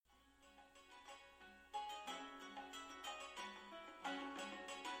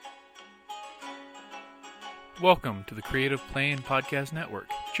Welcome to the Creative Playing Podcast Network.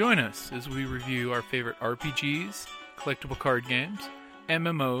 Join us as we review our favorite RPGs, collectible card games,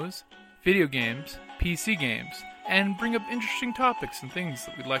 MMOs, video games, PC games, and bring up interesting topics and things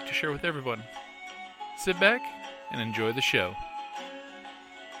that we'd like to share with everyone. Sit back and enjoy the show.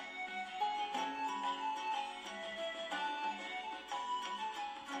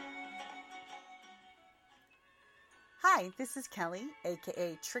 Hi, this is Kelly,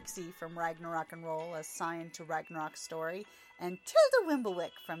 aka Trixie from Ragnarok and Roll, a Scion to Ragnarok story, and Tilda Wimblewick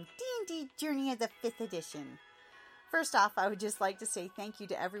from D&D Journey of the 5th Edition. First off, I would just like to say thank you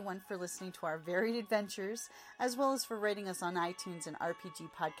to everyone for listening to our varied adventures, as well as for rating us on iTunes and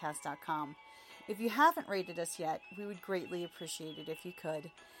RPGpodcast.com. If you haven't rated us yet, we would greatly appreciate it if you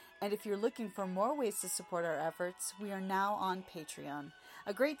could. And if you're looking for more ways to support our efforts, we are now on Patreon,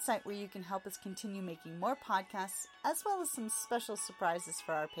 a great site where you can help us continue making more podcasts, as well as some special surprises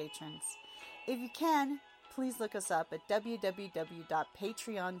for our patrons. If you can, please look us up at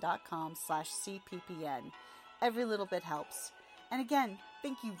www.patreon.com/cppn. Every little bit helps. And again,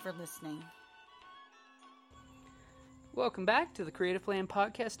 thank you for listening. Welcome back to the Creative Playing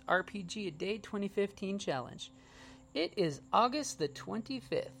Podcast RPG A Day 2015 Challenge. It is August the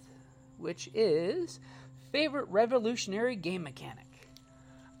 25th, which is Favorite Revolutionary Game Mechanic.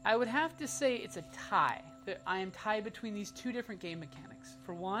 I would have to say it's a tie. I am tied between these two different game mechanics.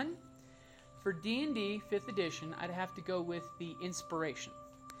 For one, for D&D 5th edition, I'd have to go with the inspiration.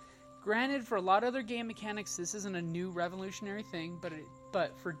 Granted, for a lot of other game mechanics, this isn't a new revolutionary thing,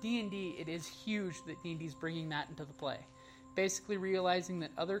 but for D&D, it is huge that D&D is bringing that into the play. Basically realizing that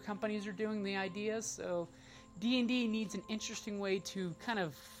other companies are doing the ideas, so D&D needs an interesting way to kind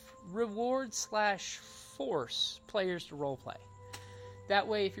of reward/force players to roleplay. That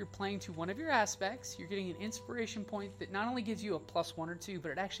way, if you're playing to one of your aspects, you're getting an inspiration point that not only gives you a +1 or 2,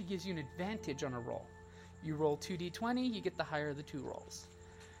 but it actually gives you an advantage on a roll. You roll 2d20, you get the higher of the two rolls.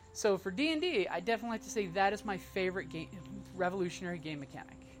 So for D&D, I definitely like to say that is my favorite revolutionary game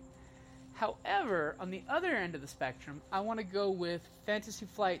mechanic. However, on the other end of the spectrum, I want to go with Fantasy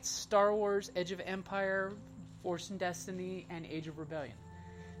Flight's Star Wars, Edge of Empire, Force and Destiny, and Age of Rebellion.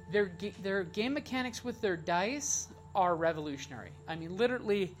 Their game mechanics with their dice are revolutionary. I mean,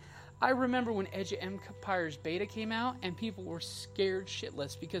 literally, I remember when Edge of Empire's beta came out, and people were scared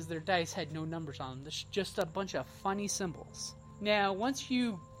shitless because their dice had no numbers on them. There's just a bunch of funny symbols. Now, once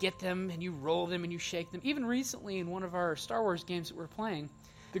you get them, and you roll them, and you shake them, even recently in one of our Star Wars games that we're playing,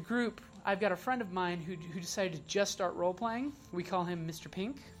 the group, I've got a friend of mine who decided to just start role-playing. We call him Mr.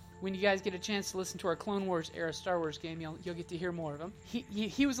 Pink. When you guys get a chance to listen to our Clone Wars era Star Wars game, you'll get to hear more of him.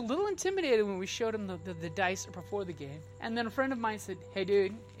 He was a little intimidated when we showed him the dice before the game. And then a friend of mine said, "Hey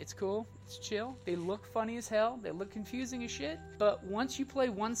dude, it's cool, it's chill. They look funny as hell, they look confusing as shit. But once you play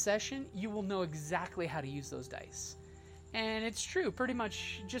one session, you will know exactly how to use those dice." And it's true, pretty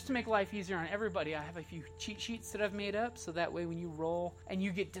much, just to make life easier on everybody, I have a few cheat sheets that I've made up, so that way when you roll and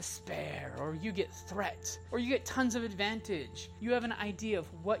you get despair, or you get threat, or you get tons of advantage, you have an idea of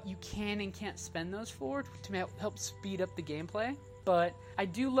what you can and can't spend those for to help speed up the gameplay. But I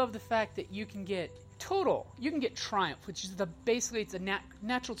do love the fact that you can get Triumph, which is basically it's a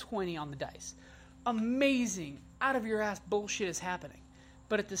natural 20 on the dice. Amazing, out of your ass bullshit is happening.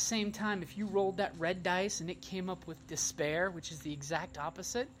 But at the same time, if you rolled that red dice and it came up with despair, which is the exact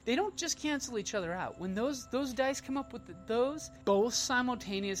opposite, they don't just cancel each other out. When those dice come up with those, both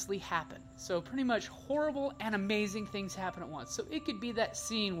simultaneously happen. So pretty much horrible and amazing things happen at once. So it could be that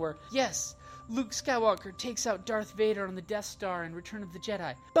scene where, yes, Luke Skywalker takes out Darth Vader on the Death Star in Return of the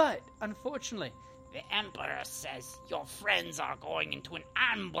Jedi. But, unfortunately, the Emperor says your friends are going into an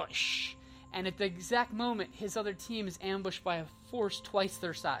ambush. And at the exact moment, his other team is ambushed by a force twice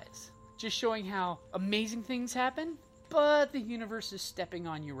their size. Just showing how amazing things happen, but the universe is stepping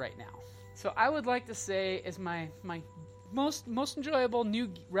on you right now. So I would like to say, as my most enjoyable new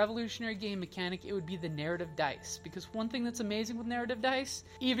revolutionary game mechanic, it would be the narrative dice. Because one thing that's amazing with narrative dice,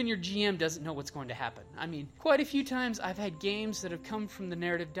 even your GM doesn't know what's going to happen. I mean, quite a few times I've had games that have come from the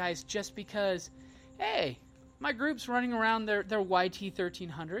narrative dice just because, hey, my group's running around their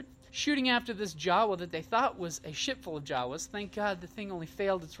YT-1300, shooting after this Jawa that they thought was a ship full of Jawas. Thank God the thing only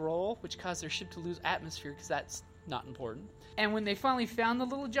failed its roll, which caused their ship to lose atmosphere, because that's not important. And when they finally found the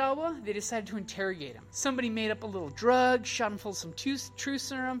little Jawa, they decided to interrogate him. Somebody made up a little drug, shot him full of some truth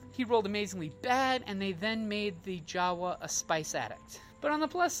serum, he rolled amazingly bad, and they then made the Jawa a spice addict. But on the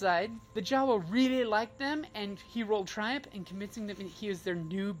plus side, the Jawa really liked them, and he rolled triumph in convincing them he was their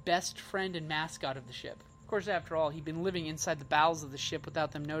new best friend and mascot of the ship. Of course, after all, he'd been living inside the bowels of the ship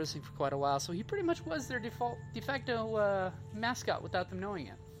without them noticing for quite a while, so he pretty much was their de facto mascot without them knowing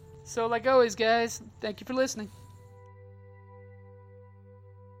it. So, like always, guys, thank you for listening.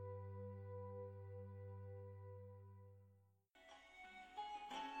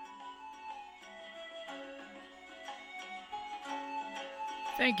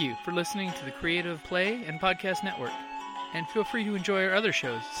 Thank you for listening to the Creative Play and Podcast Network. And feel free to enjoy our other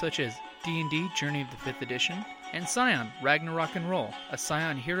shows, such as D&D Journey of the 5th Edition and Scion Ragnarok and Roll, a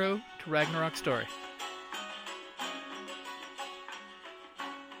Scion hero to Ragnarok story.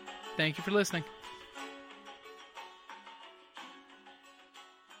 Thank you for listening.